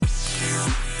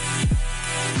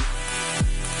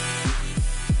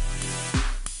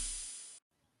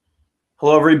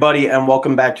Hello, everybody, and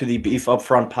welcome back to the Beef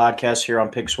Upfront podcast here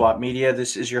on Pick Swap Media.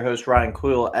 This is your host, Ryan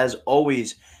Coyle. As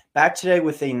always, back today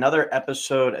with another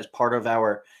episode as part of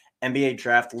our NBA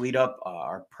draft lead up,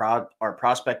 our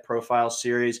prospect profile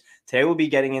series. Today, we'll be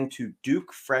getting into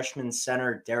Duke freshman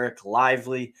center Dereck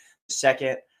Lively,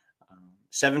 second,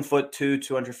 7'2",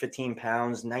 215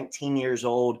 pounds, 19 years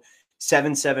old,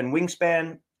 7'7"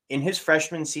 wingspan. In his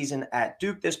freshman season at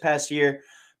Duke this past year,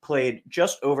 played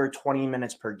just over 20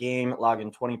 minutes per game,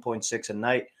 logging 20.6 a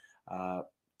night.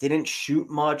 Didn't shoot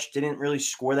much, didn't really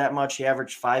score that much. He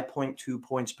averaged 5.2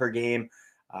 points per game,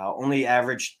 only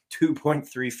averaged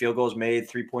 2.3 field goals made,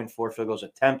 3.4 field goals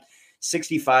attempt,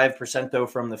 65% though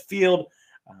from the field.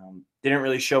 Didn't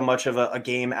really show much of a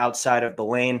game outside of the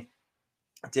lane.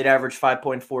 Did average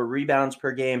 5.4 rebounds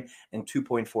per game and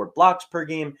 2.4 blocks per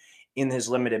game in his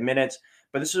limited minutes.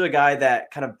 But this is a guy that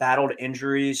kind of battled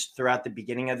injuries throughout the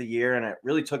beginning of the year, and it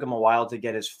really took him a while to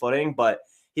get his footing. But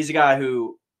he's a guy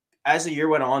who, as the year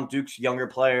went on, Duke's younger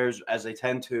players, as they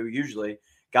tend to usually,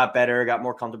 got better, got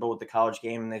more comfortable with the college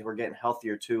game, and they were getting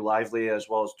healthier too, Lively as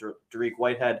well as Dereck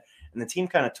Whitehead. And the team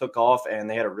kind of took off, and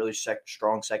they had a really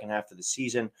strong second half of the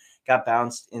season. Got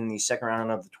bounced in the second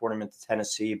round of the tournament to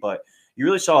Tennessee, but you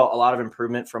really saw a lot of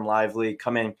improvement from Lively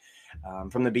coming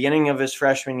from the beginning of his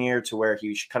freshman year to where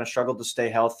he kind of struggled to stay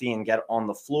healthy and get on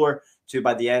the floor to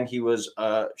by the end, he was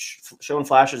showing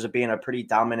flashes of being a pretty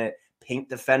dominant paint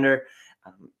defender.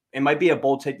 It might be a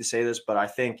bold take to say this, but I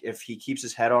think if he keeps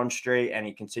his head on straight and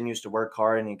he continues to work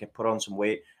hard and he can put on some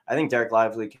weight, I think Dereck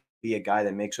Lively can be a guy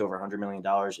that makes over $100 million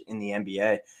in the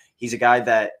NBA. He's a guy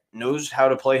that knows how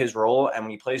to play his role, and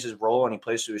when he plays his role and he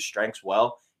plays to his strengths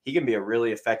well, he can be a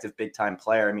really effective big-time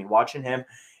player. I mean, watching him,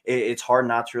 it's hard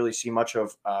not to really see much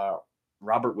of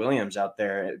Robert Williams out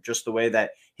there, just the way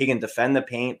that he can defend the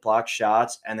paint, block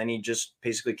shots, and then he just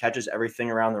basically catches everything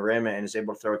around the rim and is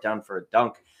able to throw it down for a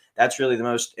dunk. That's really the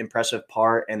most impressive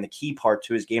part and the key part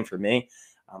to his game for me.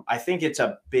 I think it's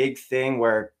a big thing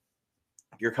where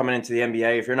you're coming into the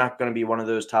NBA, if you're not going to be one of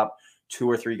those top 2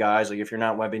 or 3 guys, like if you're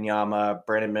not Wembanyama,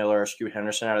 Brandon Miller, or Scoot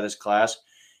Henderson out of this class,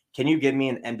 can you give me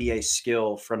an NBA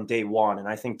skill from day one? And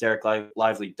I think Dereck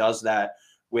Lively does that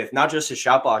with not just his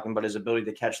shot blocking, but his ability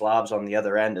to catch lobs on the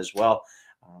other end as well.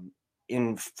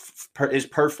 In his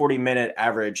per 40-minute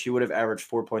average, he would have averaged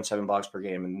 4.7 blocks per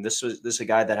game. And this is a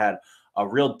guy that had a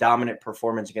real dominant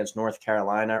performance against North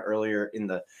Carolina earlier in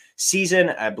the season.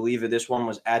 I believe that this one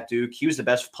was at Duke. He was the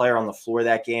best player on the floor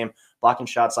that game, blocking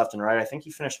shots left and right. I think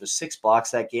he finished with 6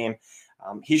 blocks that game.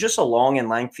 He's just a long and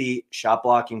lengthy shot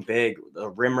blocking big, the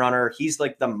rim runner. He's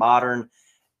like the modern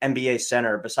NBA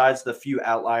center, besides the few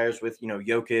outliers with,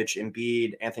 Jokic,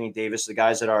 Embiid, Anthony Davis, the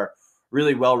guys that are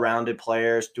really well-rounded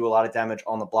players, do a lot of damage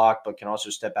on the block, but can also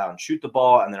step out and shoot the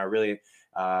ball. And then are really,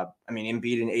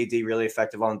 Embiid and AD really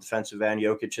effective on the defensive end.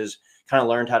 Jokic has kind of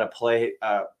learned how to play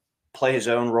his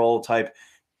own role type,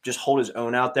 just hold his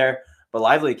own out there. But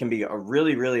Lively can be a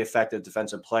really, really effective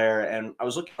defensive player. And I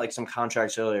was looking at like some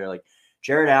contracts earlier, like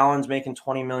Jared Allen's making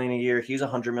 $20 million a year. He's a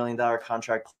 $100 million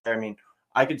contract player. I mean,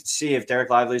 I could see if Dereck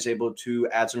Lively is able to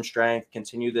add some strength,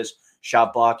 continue this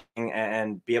shot blocking,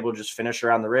 and be able to just finish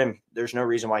around the rim, there's no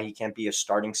reason why he can't be a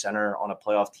starting center on a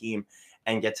playoff team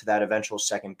and get to that eventual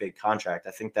second big contract.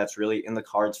 I think that's really in the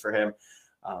cards for him.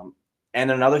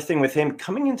 And another thing with him,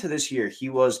 coming into this year, he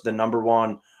was the number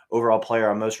 1 overall player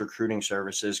on most recruiting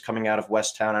services coming out of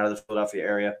West Town, out of the Philadelphia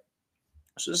area.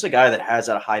 So this is a guy that has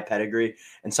a high pedigree,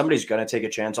 and somebody's going to take a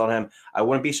chance on him. I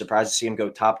wouldn't be surprised to see him go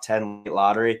top 10 late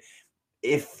lottery.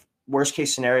 If worst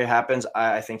case scenario happens,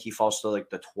 I think he falls to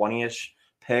like the 20-ish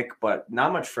pick, but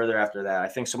not much further after that. I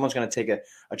think someone's going to take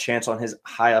a chance on his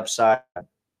high upside,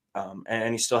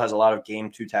 and he still has a lot of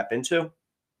game to tap into.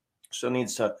 Still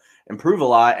needs to improve a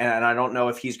lot, and I don't know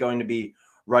if he's going to be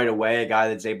right away a guy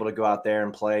that's able to go out there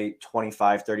and play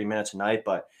 25, 30 minutes a night,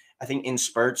 but I think in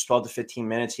spurts, 12 to 15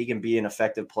 minutes, he can be an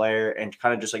effective player and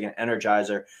kind of just like an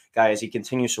energizer guy as he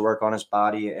continues to work on his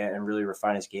body and really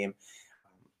refine his game.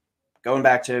 Going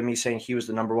back to me saying he was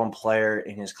the number 1 player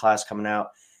in his class coming out,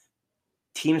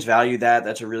 teams value that.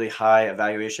 That's a really high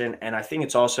evaluation. And I think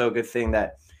it's also a good thing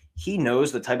that he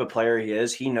knows the type of player he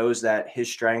is. He knows that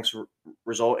his strengths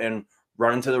result in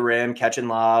running to the rim, catching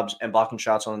lobs, and blocking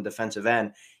shots on the defensive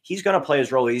end. He's going to play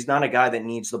his role. He's not a guy that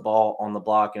needs the ball on the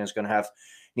block and is going to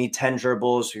need 10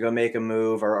 dribbles to go make a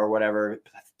move or whatever.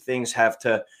 Things have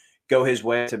to go his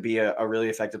way to be a really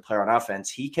effective player on offense.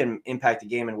 He can impact the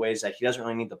game in ways that he doesn't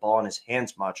really need the ball in his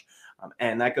hands much.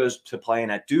 And that goes to playing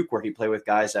at Duke, where he played with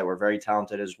guys that were very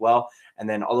talented as well. And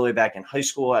then all the way back in high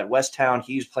school at West Town,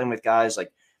 he was playing with guys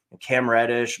like Cam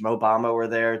Reddish, Mo Bamba were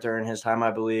there during his time,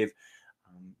 I believe.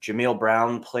 Jameel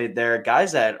Brown played there.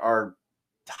 Guys that are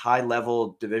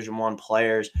high-level Division I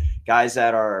players, guys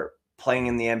that are playing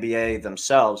in the NBA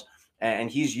themselves,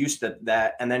 and he's used to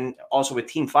that. And then also with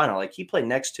team final, like he played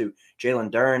next to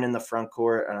Jalen Duren in the front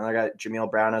court, another guy, Jameel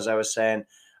Brown, as I was saying.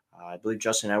 I believe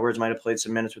Justin Edwards might have played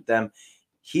some minutes with them.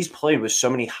 He's played with so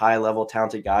many high-level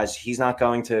talented guys. He's not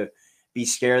going to be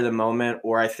scared of the moment,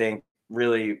 or I think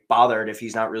really bothered if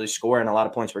he's not really scoring a lot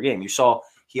of points per game. You saw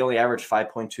he only averaged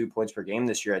 5.2 points per game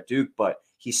this year at Duke, but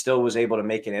he still was able to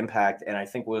make an impact, and I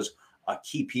think was a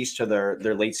key piece to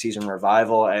their late season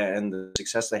revival and the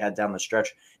success they had down the stretch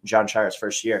in John Shire's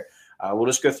first year. We'll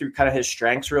just go through kind of his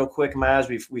strengths real quick, Maz.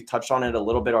 We've touched on it a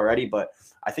little bit already, but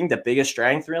I think the biggest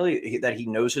strength really that he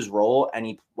knows his role,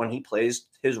 and when he plays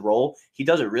his role, he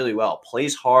does it really well.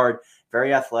 Plays hard,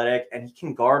 very athletic, and he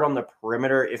can guard on the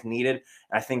perimeter if needed.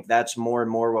 And I think that's more and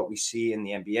more what we see in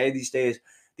the NBA these days.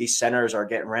 These centers are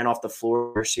getting ran off the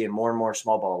floor. We're seeing more and more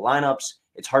small ball lineups.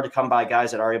 It's hard to come by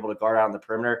guys that are able to guard out on the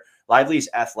perimeter. Lively's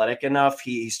athletic enough.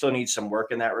 He still needs some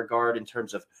work in that regard in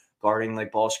terms of guarding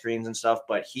like ball screens and stuff,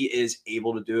 but he is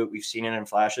able to do it. We've seen it in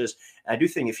flashes. And I do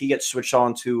think if he gets switched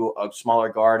on to a smaller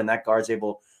guard and that guard's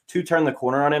able to turn the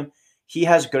corner on him, he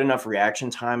has good enough reaction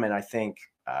time and I think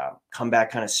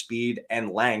comeback kind of speed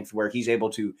and length where he's able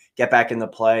to get back in the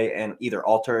play and either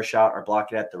alter a shot or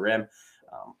block it at the rim.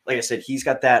 Like I said, he's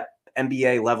got that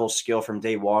NBA level skill from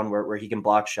day one where he can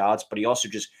block shots, but he also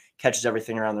just catches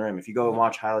everything around the rim. If you go and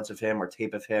watch highlights of him or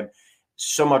tape of him,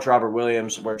 so much Robert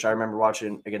Williams, which I remember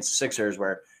watching against the Sixers,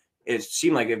 where it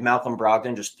seemed like if Malcolm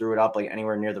Brogdon just threw it up like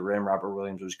anywhere near the rim, Robert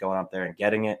Williams was going up there and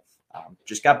getting it.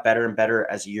 Just got better and better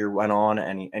as the year went on,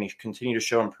 and he continued to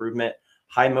show improvement.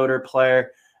 High motor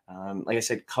player. Like I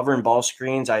said, covering ball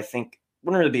screens, I think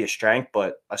wouldn't really be a strength,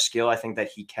 but a skill I think that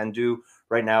he can do.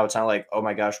 Right now, it's not like, oh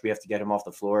my gosh, we have to get him off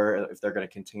the floor if they're going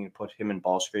to continue to put him in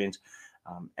ball screens.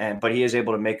 But he is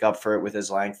able to make up for it with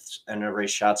his length and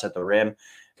erase shots at the rim.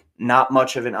 Not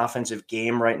much of an offensive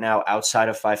game right now outside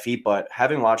of 5 feet, but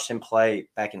having watched him play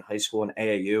back in high school in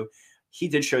AAU, he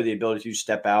did show the ability to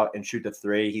step out and shoot the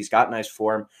three. He's got nice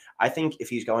form. I think if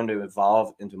he's going to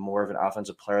evolve into more of an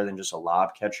offensive player than just a lob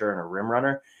catcher and a rim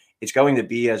runner, it's going to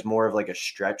be as more of like a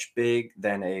stretch big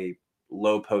than a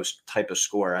low post type of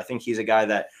scorer. I think he's a guy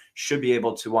that should be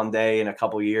able to one day in a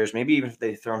couple of years, maybe even if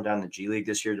they throw him down the G League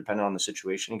this year, depending on the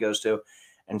situation he goes to,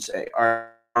 and say, all right,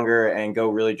 and go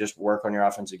really just work on your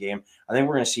offensive game. I think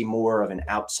we're going to see more of an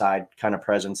outside kind of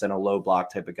presence than a low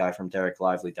block type of guy from Dereck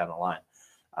Lively down the line.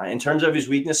 In terms of his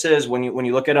weaknesses, when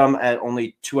you look at him at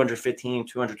only 215,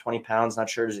 220 pounds, not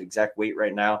sure his exact weight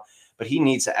right now, but he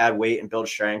needs to add weight and build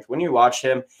strength. When you watch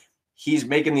him, he's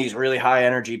making these really high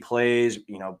energy plays,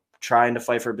 trying to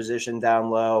fight for position down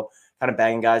low, kind of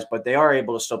banging guys, but they are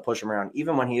able to still push him around.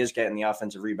 Even when he is getting the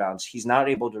offensive rebounds, he's not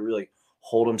able to really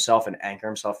hold himself and anchor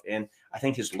himself in. I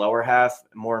think his lower half,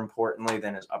 more importantly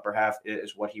than his upper half,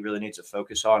 is what he really needs to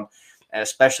focus on, and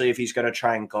especially if he's going to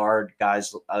try and guard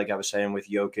guys, like I was saying, with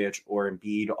Jokic or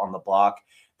Embiid on the block.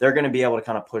 They're going to be able to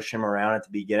kind of push him around at the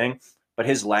beginning, but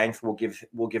his length will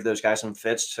give those guys some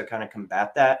fits to kind of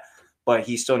combat that. But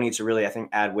he still needs to really, I think,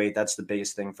 add weight. That's the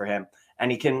biggest thing for him.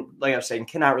 And he can, like I was saying,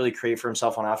 cannot really create for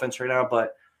himself on offense right now,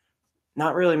 but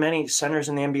not really many centers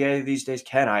in the NBA these days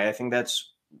can. I think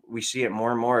we see it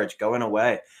more and more. It's going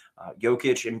away.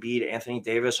 Jokic, Embiid, Anthony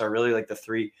Davis are really like the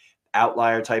three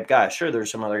outlier type guys. Sure,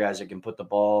 there's some other guys that can put the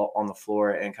ball on the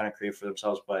floor and kind of create for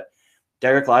themselves, but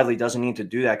Dereck Lively doesn't need to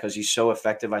do that because he's so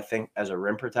effective, I think, as a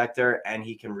rim protector, and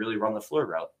he can really run the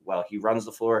floor well. He runs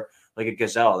the floor like a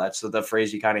gazelle. That's the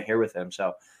phrase you kind of hear with him.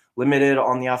 So limited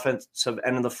on the offensive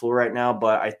end of the floor right now,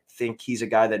 but I think he's a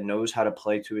guy that knows how to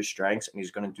play to his strengths, and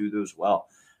he's going to do those well.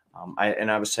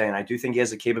 I was saying, I do think he has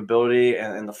the capability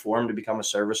and the form to become a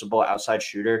serviceable outside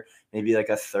shooter, maybe like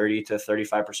a 30 to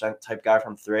 35% type guy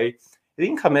from three. If he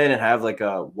can come in and have like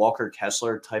a Walker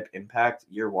Kessler type impact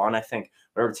year one, I think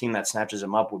whatever team that snatches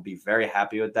him up would be very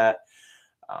happy with that.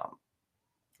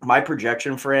 My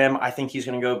projection for him, I think he's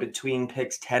going to go between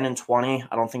picks 10 and 20.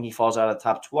 I don't think he falls out of the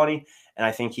top 20, and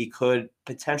I think he could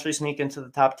potentially sneak into the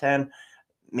top 10,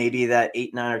 maybe that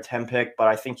 8, 9, or 10 pick, but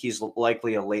I think he's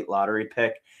likely a late lottery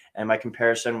pick. And my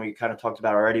comparison we kind of talked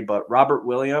about already, but Robert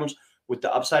Williams, with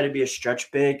the upside to be a stretch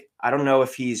big, I don't know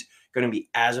if he's going to be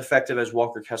as effective as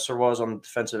Walker Kessler was on the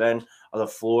defensive end of the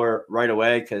floor right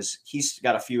away because he's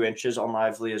got a few inches on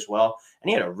Lively as well. And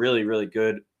he had a really, really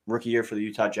good rookie year for the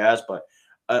Utah Jazz, but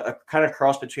a kind of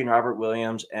cross between Robert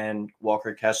Williams and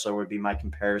Walker Kessler would be my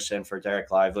comparison for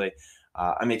Dereck Lively.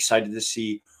 I'm excited to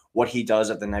see what he does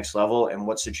at the next level and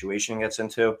what situation he gets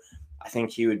into. I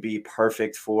think he would be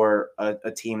perfect for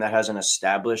a team that has an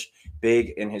established big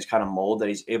in his kind of mold that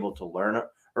he's able to learn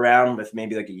around with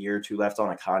maybe like a year or two left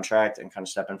on a contract and kind of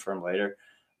step in for him later.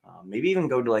 Maybe even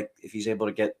go to, like, if he's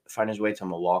able to find his way to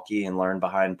Milwaukee and learn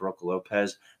behind Brook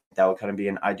Lopez, that would kind of be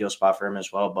an ideal spot for him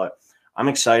as well. But I'm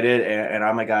excited, and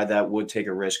I'm a guy that would take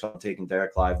a risk on taking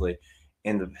Dereck Lively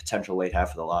in the potential late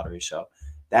half of the lottery. So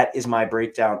that is my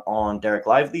breakdown on Dereck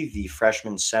Lively, the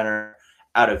freshman center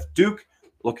out of Duke.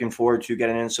 Looking forward to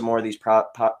getting in some more of these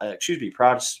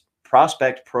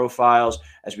prospect profiles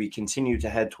as we continue to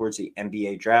head towards the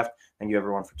NBA draft. Thank you,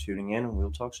 everyone, for tuning in, and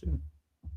we'll talk soon.